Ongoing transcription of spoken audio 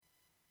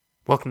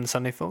Welcome to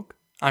Sunday Folk.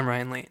 I'm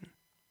Ryan Lane.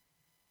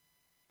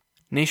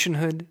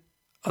 Nationhood,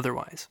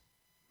 otherwise.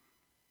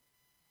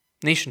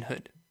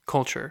 Nationhood,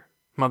 culture,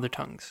 mother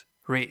tongues,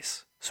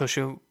 race,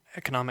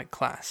 socioeconomic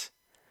class.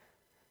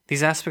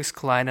 These aspects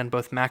collide on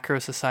both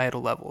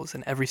macro-societal levels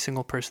in every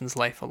single person's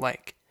life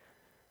alike.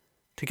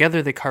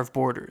 Together they carve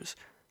borders,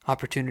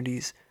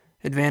 opportunities,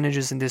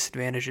 advantages and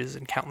disadvantages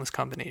in countless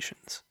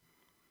combinations.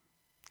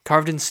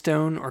 Carved in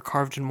stone or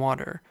carved in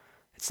water,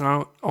 it's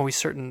not always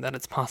certain that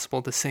it's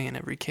possible to say in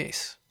every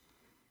case.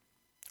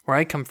 Where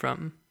I come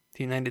from,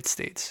 the United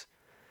States,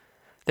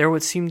 there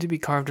what seemed to be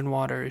carved in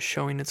water is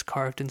showing its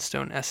carved in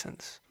stone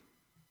essence.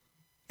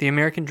 The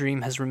American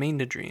dream has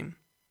remained a dream,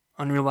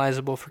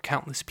 unrealizable for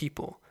countless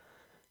people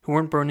who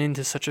weren't born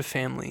into such a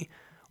family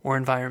or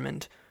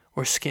environment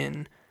or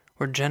skin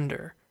or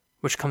gender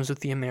which comes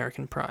with the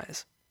American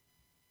prize.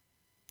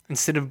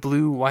 Instead of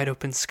blue,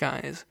 wide-open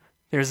skies,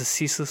 there is a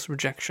ceaseless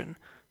rejection,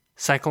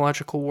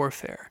 psychological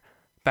warfare,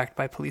 backed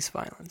by police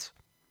violence.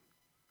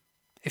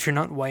 If you're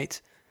not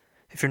white,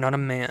 if you're not a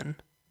man,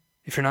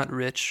 if you're not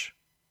rich,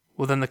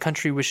 well then the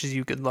country wishes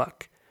you good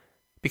luck,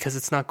 because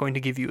it's not going to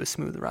give you a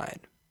smooth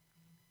ride.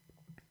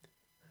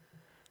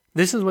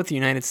 This is what the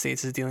United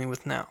States is dealing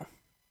with now.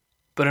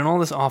 But in all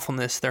this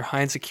awfulness, there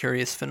hides a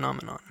curious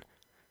phenomenon.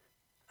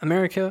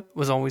 America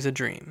was always a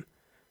dream.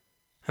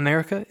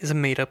 America is a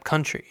made-up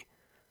country.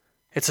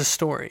 It's a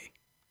story,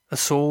 a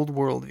sold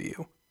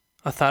worldview,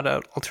 a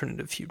thought-out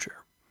alternative future.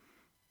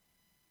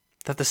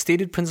 That the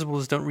stated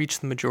principles don't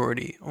reach the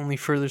majority only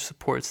further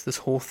supports this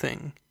whole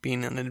thing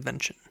being an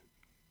invention.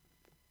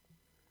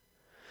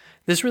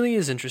 This really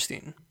is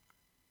interesting.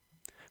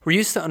 We're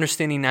used to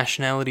understanding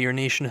nationality or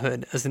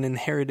nationhood as an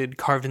inherited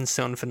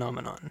carved-in-stone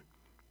phenomenon.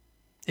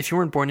 If you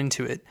weren't born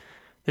into it,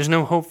 there's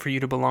no hope for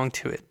you to belong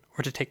to it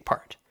or to take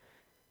part.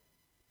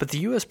 But the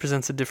U.S.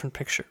 presents a different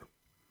picture.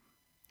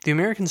 The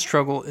American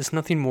struggle is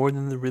nothing more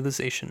than the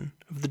realization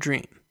of the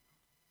dream.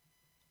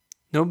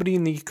 Nobody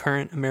in the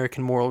current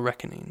American moral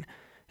reckoning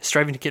is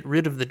striving to get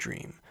rid of the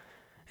dream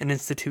and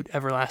institute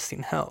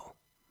everlasting hell.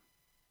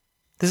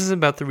 This is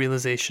about the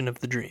realization of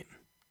the dream.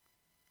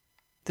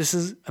 This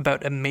is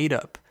about a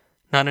made-up,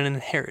 not an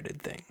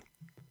inherited thing.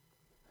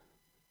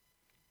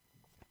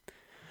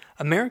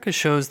 America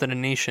shows that a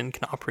nation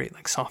can operate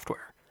like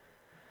software.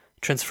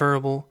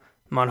 Transferable,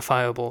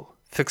 modifiable,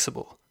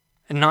 fixable,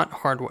 and not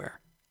hardware.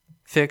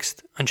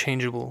 Fixed,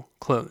 unchangeable,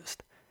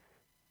 closed.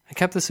 I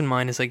kept this in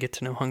mind as I get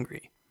to know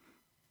Hungary.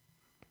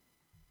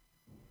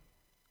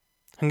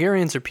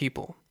 Hungarians are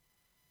people,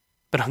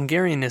 but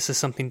Hungarianness is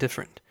something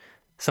different,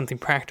 something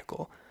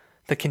practical,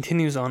 that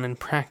continues on in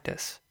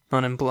practice,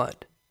 not in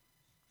blood.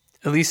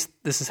 At least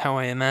this is how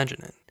I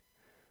imagine it.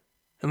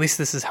 At least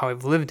this is how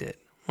I've lived it,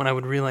 when I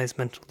would realize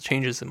mental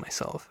changes in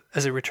myself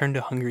as I returned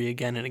to Hungary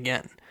again and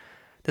again,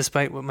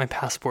 despite what my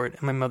passport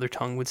and my mother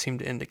tongue would seem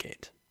to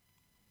indicate.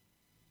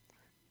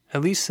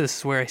 At least this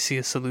is where I see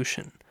a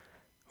solution,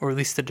 or at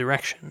least a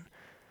direction,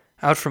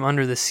 out from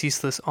under this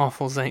ceaseless,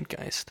 awful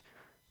zeitgeist,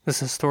 this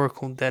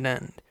historical dead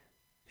end,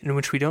 in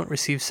which we don't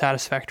receive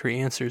satisfactory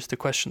answers to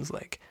questions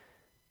like,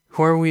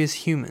 who are we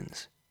as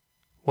humans?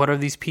 What are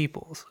these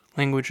peoples,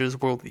 languages,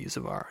 worldviews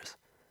of ours?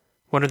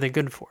 What are they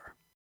good for?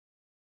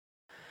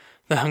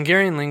 The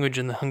Hungarian language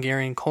and the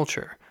Hungarian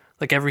culture,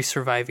 like every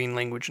surviving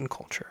language and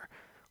culture,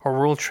 are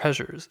world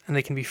treasures, and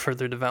they can be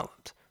further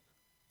developed.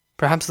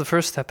 Perhaps the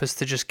first step is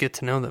to just get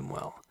to know them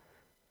well.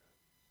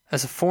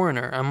 As a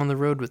foreigner, I'm on the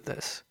road with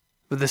this,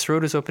 but this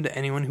road is open to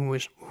anyone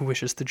who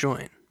wishes to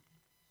join.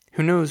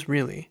 Who knows,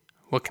 really,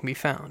 what can be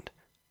found,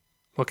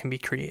 what can be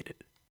created.